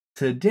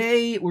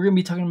Today, we're going to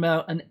be talking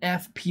about an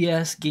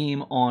FPS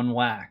game on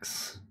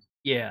wax.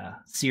 Yeah,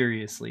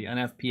 seriously, an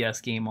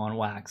FPS game on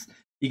wax.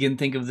 You can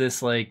think of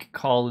this like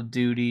Call of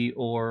Duty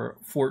or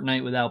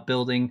Fortnite without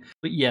building.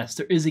 But yes,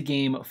 there is a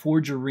game,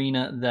 Forge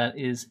Arena, that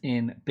is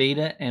in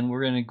beta, and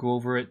we're going to go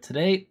over it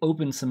today.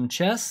 Open some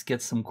chests,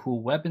 get some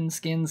cool weapon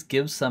skins,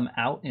 give some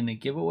out in a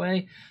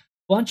giveaway.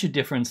 Bunch of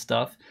different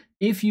stuff.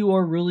 If you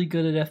are really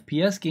good at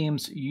FPS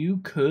games, you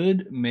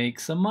could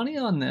make some money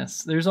on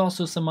this. There's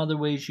also some other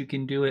ways you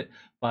can do it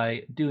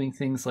by doing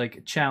things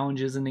like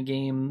challenges in the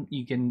game.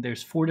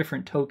 There's 4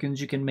 different tokens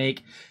you can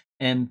make,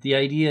 and the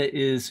idea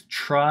is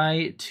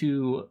try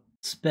to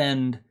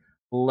spend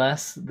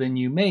less than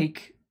you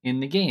make in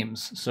the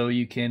games. So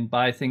you can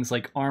buy things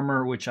like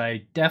armor, which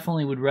I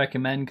definitely would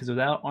recommend, because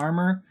without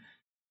armor,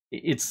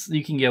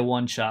 you can get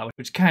one shot,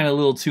 which is kind of a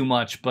little too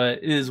much,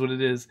 but it is what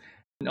it is.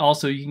 And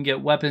also, you can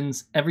get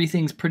weapons.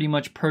 Everything's pretty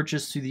much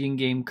purchased through the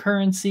in-game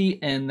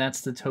currency, and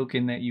that's the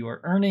token that you are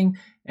earning.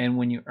 And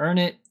when you earn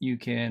it, you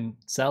can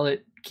sell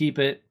it, keep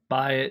it,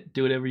 buy it,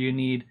 do whatever you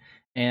need.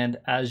 And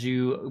as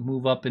you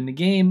move up in the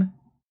game,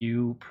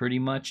 you pretty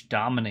much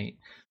dominate.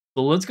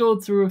 So let's go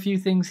through a few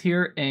things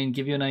here and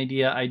give you an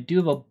idea. I do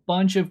have a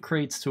bunch of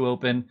crates to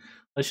open.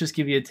 Let's just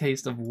give you a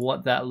taste of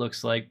what that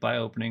looks like by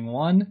opening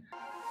one.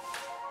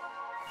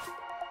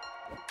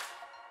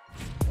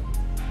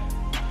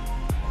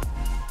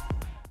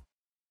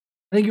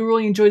 I think you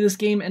really enjoy this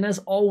game, and as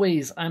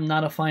always, I'm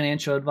not a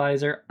financial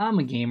advisor, I'm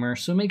a gamer,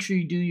 so make sure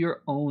you do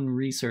your own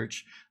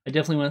research. I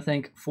definitely want to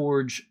thank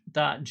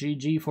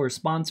Forge.gg for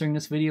sponsoring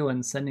this video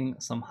and sending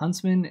some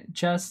Huntsman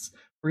chests.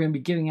 We're going to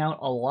be giving out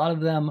a lot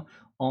of them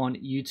on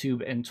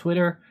YouTube and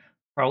Twitter,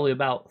 probably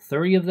about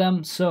 30 of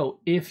them.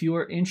 So if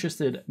you're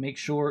interested, make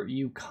sure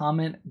you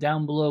comment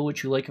down below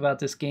what you like about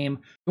this game.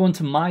 Go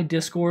into my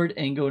Discord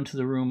and go into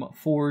the room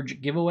Forge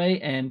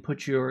giveaway and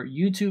put your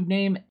YouTube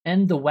name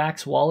and the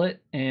wax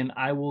wallet, and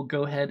I will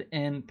go ahead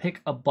and pick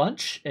a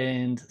bunch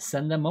and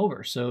send them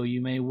over. So you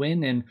may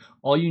win, and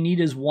all you need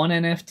is one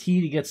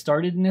NFT to get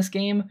started in this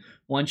game.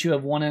 Once you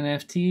have one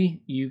NFT,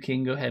 you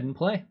can go ahead and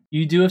play.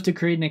 You do have to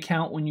create an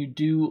account when you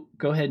do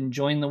go ahead and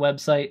join the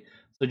website,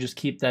 so just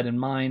keep that in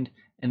mind.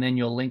 And then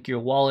you'll link your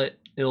wallet.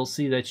 It'll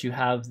see that you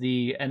have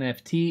the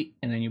NFT,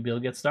 and then you'll be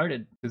able to get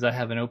started. Because I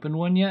haven't opened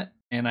one yet,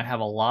 and I have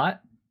a lot.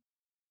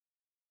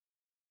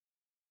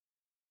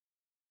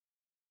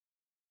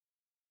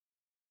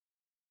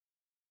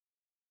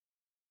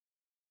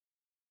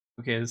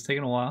 Okay, it's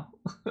taking a while.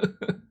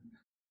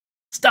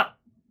 Stop!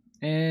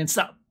 And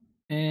stop!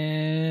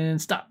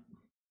 And stop. Do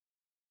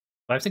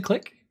I have to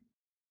click?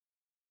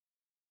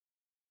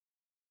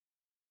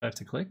 Do I have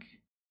to click?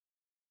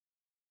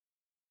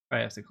 I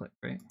have to click,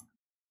 right?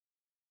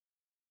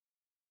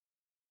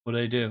 What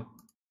did I do?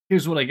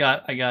 Here's what I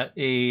got. I got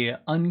a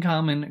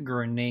uncommon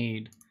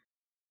grenade.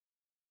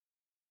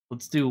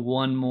 Let's do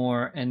one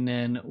more, and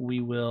then we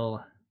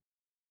will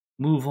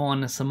move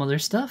on to some other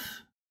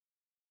stuff.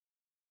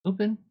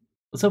 Open.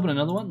 Let's open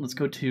another one. Let's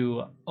go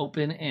to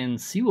open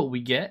and see what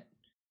we get.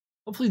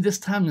 Hopefully this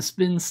time the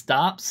spin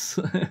stops.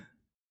 I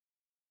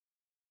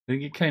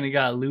think it kind of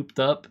got looped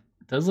up.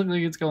 It does look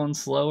like it's going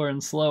slower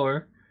and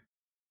slower.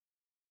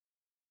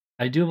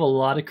 I do have a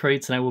lot of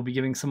crates, and I will be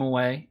giving some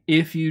away.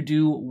 If you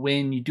do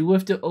win, you do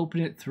have to open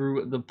it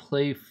through the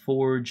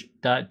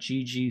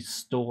playforge.gg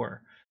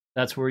store.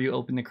 That's where you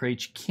open the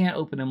crates. You can't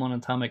open them on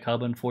Atomic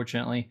Hub,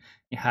 unfortunately.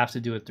 You have to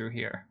do it through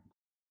here.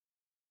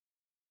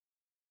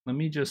 Let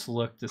me just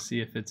look to see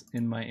if it's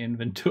in my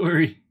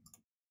inventory.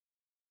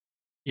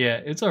 Yeah,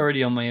 it's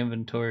already on my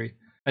inventory.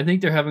 I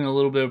think they're having a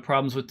little bit of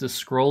problems with the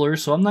scroller,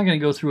 so I'm not going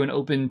to go through and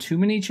open too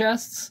many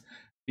chests,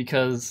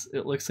 because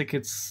it looks like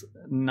it's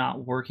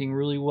not working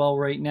really well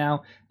right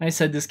now. And I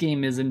said this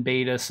game is in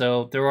beta,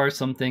 so there are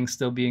some things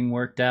still being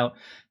worked out.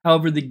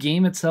 However, the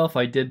game itself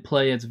I did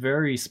play. It's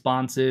very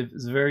responsive,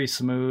 it's very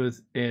smooth.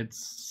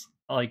 It's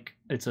like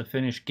it's a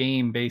finished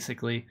game,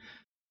 basically.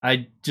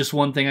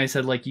 One thing I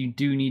said, like, you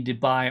do need to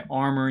buy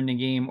armor in the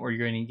game or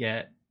you're going to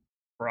get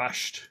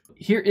crushed.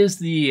 Here is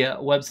the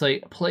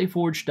website,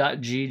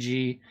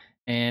 playforge.gg.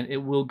 And it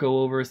will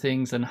go over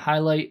things and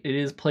highlight. It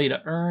is play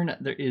to earn.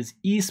 There is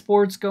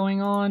esports going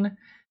on.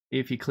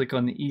 If you click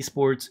on the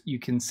esports, you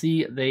can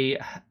see they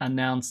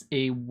announced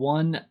a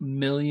 $1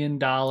 million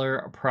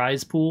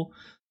prize pool.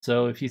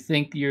 So if you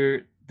think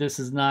this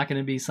is not going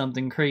to be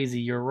something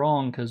crazy, you're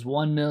wrong, because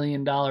 $1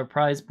 million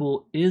prize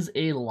pool is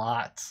a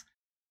lot.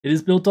 It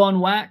is built on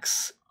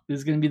wax. It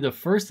is going to be the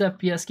first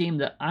FPS game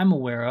that I'm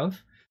aware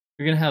of.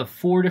 You're going to have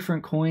 4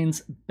 different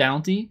coins.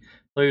 Bounty.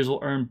 Players will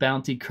earn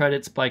bounty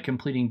credits by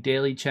completing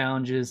daily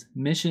challenges,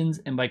 missions,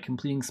 and by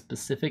completing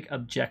specific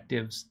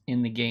objectives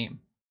in the game.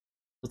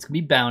 So it's going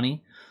to be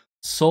bounty.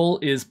 Soul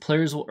is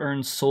players will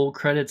earn soul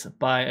credits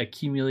by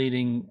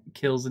accumulating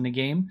kills in the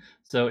game.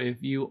 So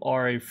if you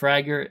are a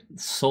fragger,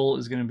 soul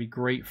is going to be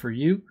great for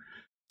you.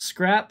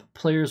 Scrap,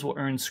 players will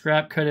earn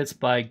scrap credits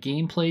by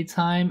gameplay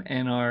time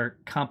and are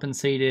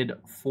compensated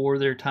for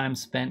their time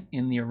spent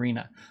in the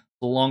arena.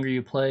 The longer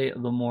you play,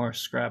 the more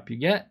scrap you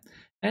get.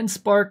 and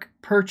Spark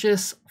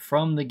purchase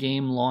from the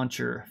game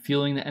launcher,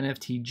 fueling the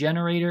NFT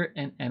generator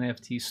and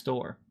NFT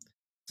store.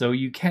 So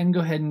you can go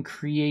ahead and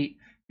create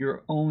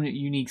your own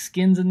unique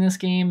skins in this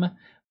game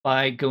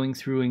by going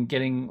through and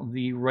getting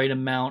the right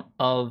amount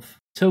of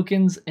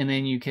tokens, and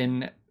then you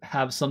can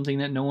have something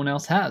that no one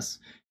else has.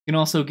 You can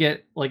also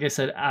get, like I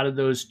said, out of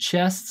those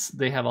chests.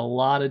 They have a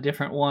lot of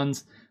different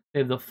ones. They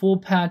have the full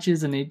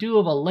patches, and they do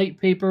have a light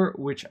paper,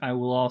 which I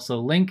will also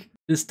link.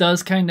 This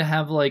does kind of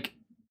have like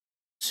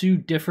two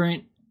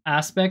different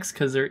aspects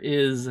because there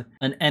is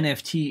an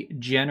NFT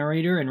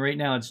generator, and right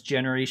now it's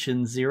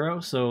generation 0,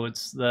 so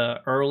it's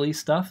the early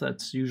stuff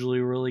that's usually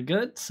really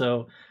good,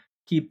 so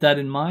keep that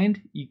in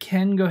mind. You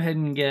can go ahead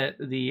and get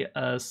the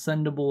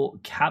ascendable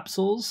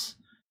capsules.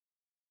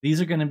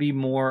 These are going to be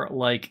more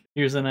like,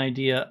 here's an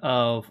idea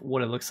of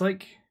what it looks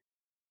like.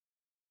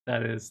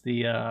 That is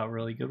the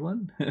really good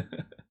one.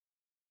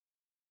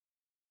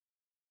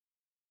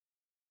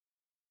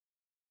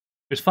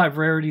 There's 5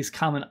 rarities: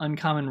 common,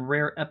 uncommon,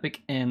 rare,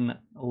 epic, and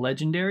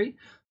legendary.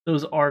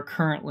 Those are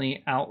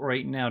currently out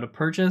right now to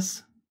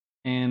purchase.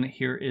 And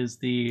here is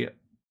the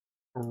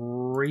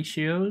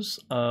ratios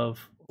of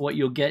what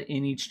you'll get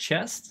in each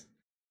chest.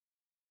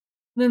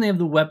 And then they have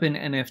the weapon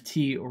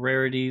NFT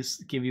rarities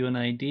to give you an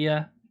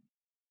idea.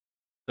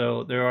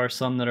 So there are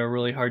some that are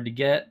really hard to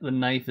get. The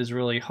knife is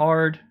really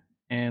hard,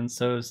 and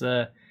so is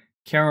the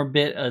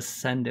Carabit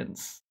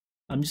Ascendance.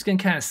 I'm just gonna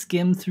kind of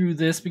skim through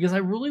this because I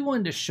really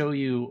wanted to show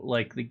you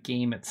like the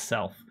game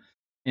itself.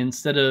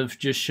 Instead of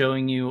just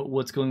showing you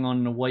what's going on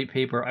in the white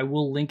paper, I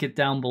will link it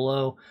down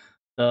below.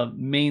 The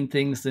main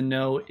things to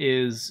know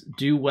is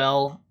do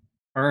well,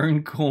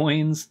 earn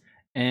coins,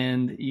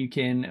 and you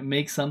can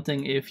make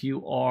something if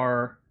you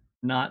are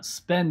not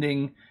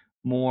spending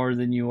more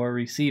than you are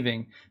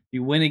receiving. If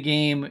you win a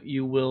game,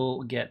 you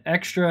will get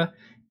extra.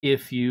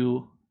 If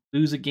you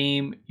lose a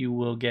game, you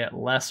will get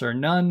less or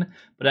none.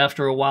 But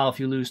after a while, if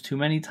you lose too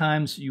many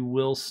times, you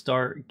will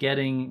start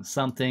getting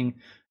something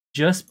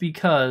just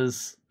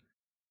because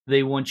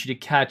they want you to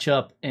catch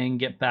up and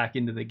get back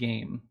into the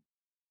game.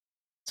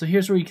 So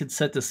here's where you can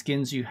set the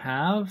skins you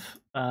have.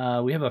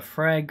 We have a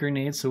frag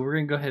grenade, so we're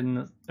going to go ahead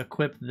and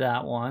equip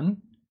that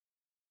one.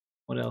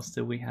 What else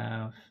did we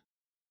have?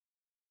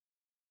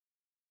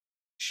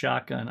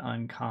 Shotgun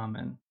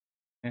uncommon.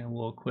 And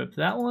we'll equip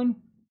that one.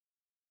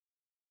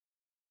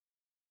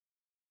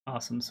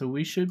 Awesome. So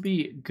we should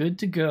be good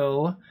to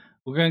go.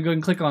 We're going to go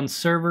and click on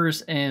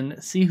servers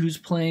and see who's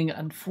playing.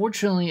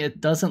 Unfortunately,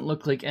 it doesn't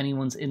look like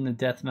anyone's in the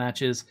death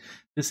matches.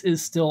 This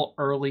is still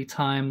early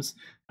times.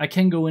 I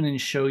can go in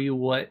and show you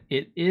what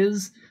it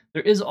is.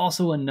 There is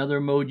also another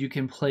mode you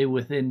can play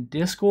within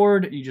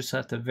Discord. You just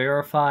have to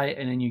verify,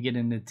 and then you get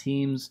into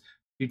teams,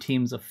 2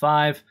 teams of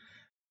 5.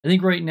 I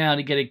think right now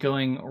to get it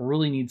going,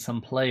 really need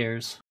some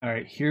players. All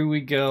right, here we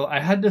go. I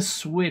had to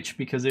switch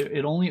because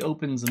it only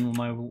opens in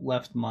my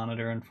left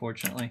monitor,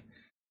 unfortunately.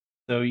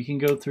 So you can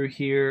go through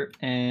here,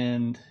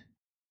 and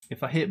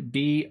if I hit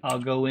B, I'll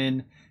go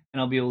in and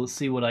I'll be able to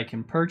see what I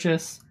can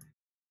purchase,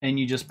 and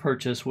you just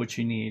purchase what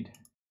you need.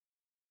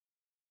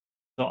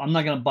 So I'm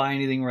not going to buy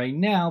anything right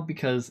now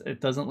because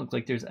it doesn't look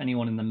like there's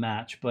anyone in the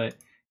match, but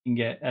you can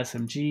get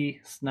SMG,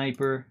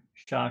 sniper,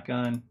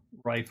 shotgun,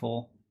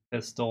 rifle,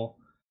 pistol,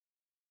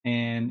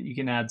 and you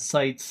can add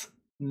sights,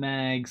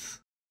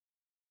 mags,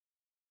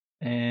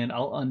 and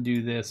I'll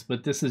undo this,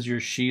 but this is your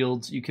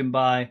shields you can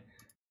buy.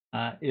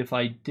 If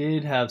I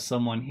did have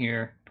someone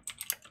here,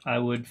 I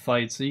would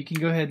fight. So you can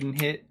go ahead and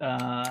hit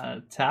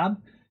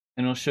tab,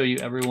 and it'll show you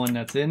everyone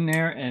that's in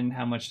there and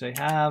how much they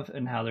have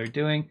and how they're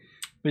doing.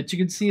 But you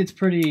can see it's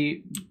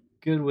pretty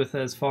good with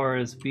as far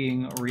as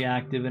being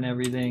reactive and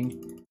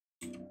everything.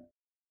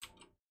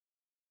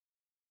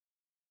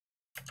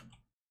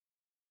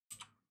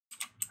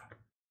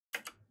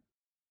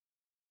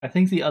 I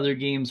think the other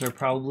games are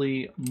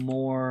probably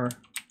more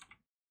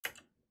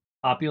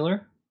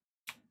popular.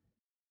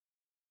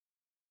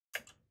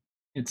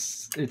 It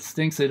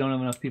stinks they don't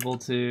have enough people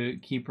to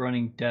keep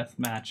running death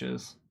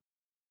matches.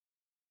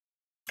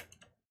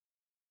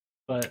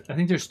 But I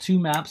think there's 2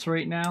 maps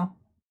right now.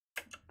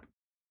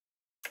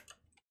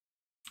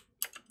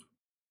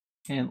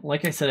 And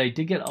like I said, I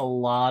did get a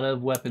lot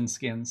of weapon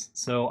skins,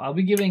 so I'll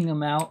be giving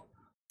them out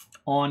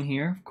on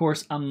here. Of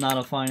course, I'm not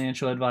a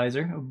financial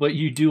advisor, but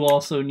you do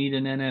also need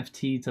an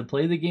NFT to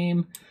play the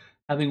game.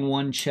 Having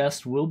 1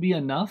 chest will be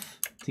enough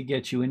to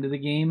get you into the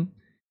game,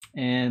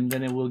 and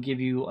then it will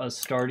give you a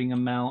starting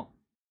amount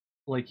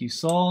like you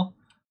saw,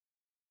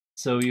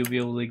 so you'll be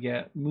able to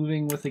get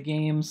moving with the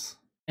games.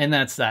 And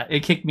that's that.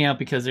 It kicked me out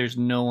because there's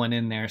no one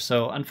in there,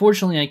 so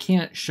unfortunately I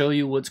can't show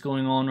you what's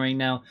going on right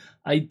now.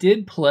 I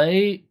did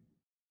play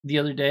the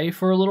other day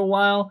for a little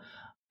while,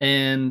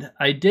 and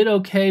I did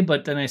okay,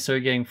 but then I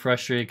started getting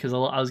frustrated because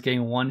I was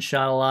getting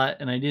one-shot a lot,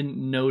 and I didn't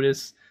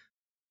notice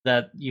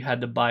that you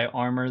had to buy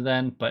armor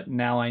then, but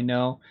now I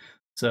know.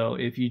 So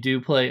if you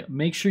do play,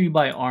 make sure you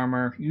buy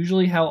armor.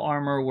 Usually how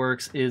armor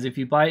works is if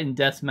you buy it in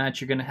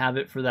deathmatch, you're going to have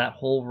it for that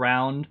whole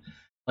round,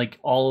 like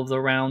all of the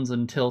rounds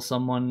until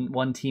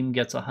one team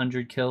gets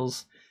 100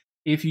 kills.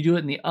 If you do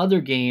it in the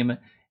other game,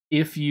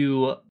 if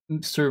you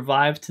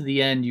survive to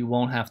the end, you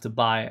won't have to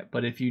buy it.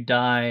 But if you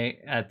die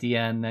at the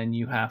end, then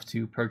you have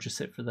to purchase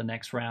it for the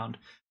next round.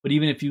 But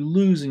even if you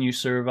lose and you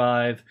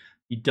survive,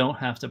 you don't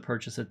have to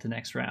purchase it the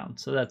next round.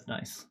 So that's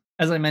nice.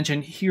 As I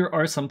mentioned, here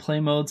are some play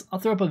modes. I'll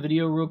throw up a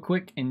video real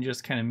quick and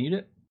just kind of mute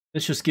it.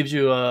 This just gives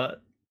you a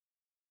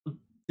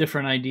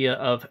different idea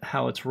of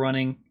how it's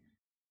running.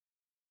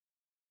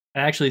 I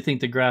actually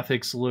think the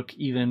graphics look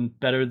even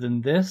better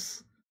than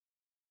this.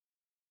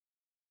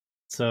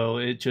 So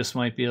it just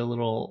might be a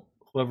little,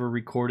 whoever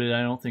recorded,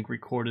 I don't think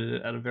recorded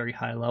it at a very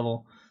high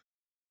level.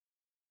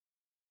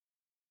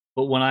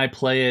 But when I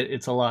play it,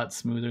 it's a lot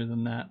smoother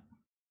than that.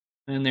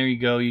 And there you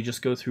go, you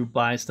just go through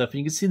buy stuff. And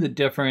you can see the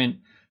different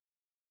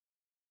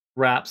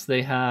wraps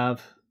they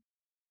have.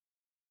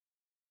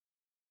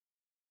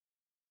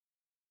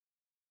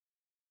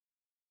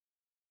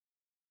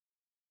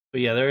 But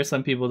yeah, there are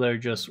some people that are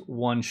just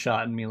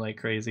one-shotting me like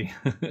crazy.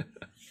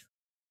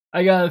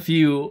 I got a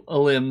few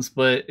limbs,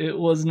 but it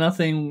was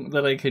nothing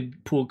that I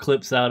could pull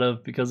clips out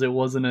of because it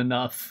wasn't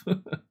enough.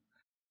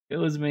 It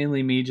was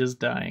mainly me just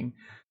dying.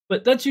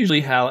 But that's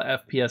usually how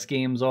FPS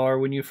games are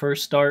when you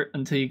first start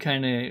until you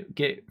kind of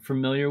get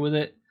familiar with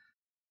it.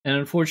 And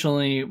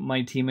unfortunately,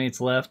 my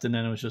teammates left, and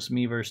then it was just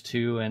me versus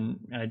 2, and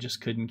I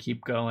just couldn't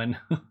keep going.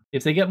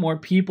 If they get more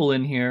people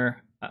in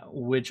here,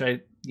 which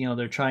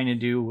they're trying to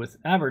do with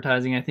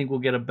advertising, I think we'll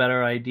get a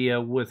better idea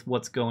with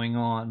what's going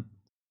on.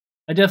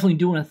 I definitely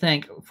do want to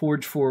thank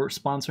Forge for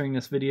sponsoring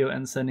this video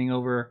and sending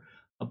over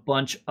a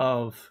bunch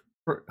of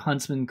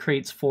Huntsman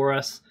crates for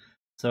us.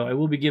 So I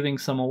will be giving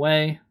some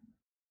away.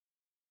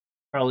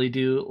 Probably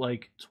do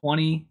like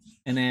 20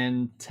 and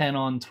then 10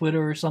 on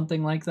Twitter or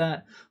something like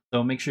that.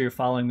 So make sure you're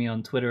following me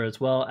on Twitter as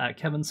well, at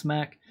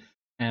Kevinsmak,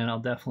 and I'll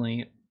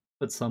definitely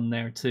put some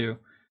there too.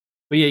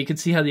 But yeah, you can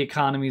see how the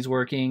economy's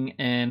working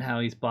and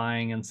how he's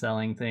buying and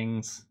selling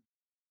things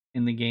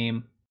in the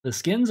game. The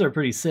skins are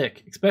pretty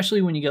sick,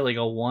 especially when you get like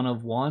a 1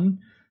 of 1.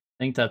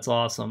 I think that's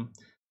awesome.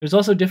 There's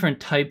also different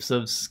types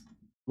of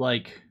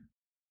like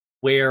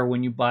wear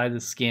when you buy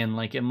the skin.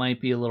 Like it might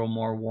be a little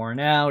more worn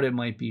out, it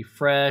might be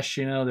fresh,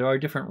 there are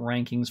different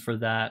rankings for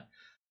that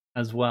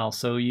as well.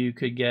 So you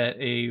could get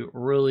a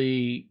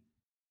really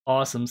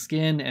awesome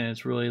skin and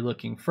it's really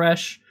looking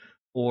fresh,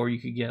 or you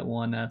could get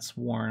one that's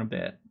worn a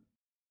bit.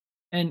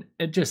 And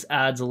it just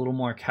adds a little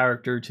more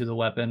character to the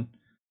weapon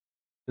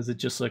because it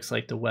just looks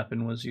like the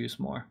weapon was used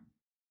more.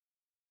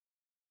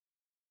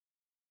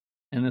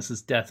 And this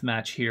is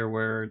deathmatch here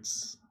where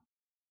it's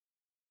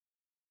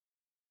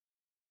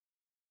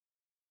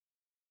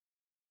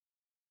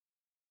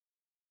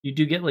you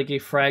do get like a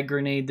frag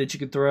grenade that you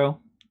could throw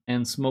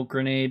and smoke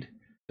grenade.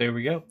 There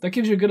we go. That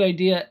gives you a good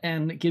idea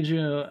and it gives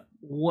you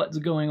what's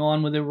going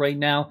on with it right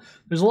now.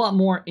 There's a lot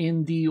more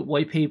in the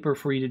white paper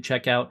for you to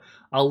check out.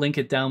 I'll link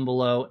it down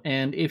below.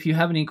 And if you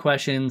have any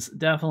questions,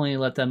 definitely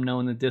let them know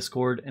in the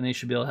Discord and they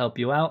should be able to help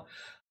you out.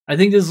 I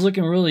think this is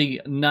looking really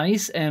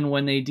nice, and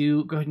when they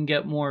do go ahead and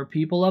get more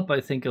people up, I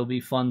think it'll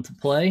be fun to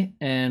play.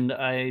 And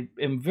I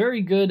am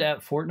very good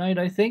at Fortnite,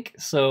 I think.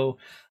 So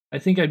I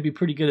think I'd be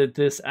pretty good at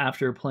this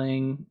after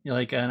playing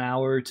like an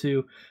hour or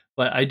two.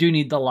 But I do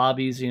need the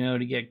lobbies,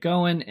 to get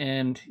going.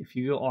 And if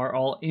you are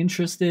all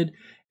interested,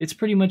 it's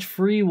pretty much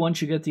free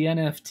once you get the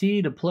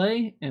NFT to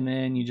play. And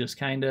then you just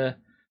kind of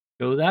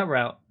go that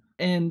route.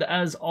 And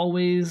as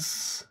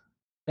always,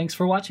 thanks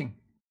for watching.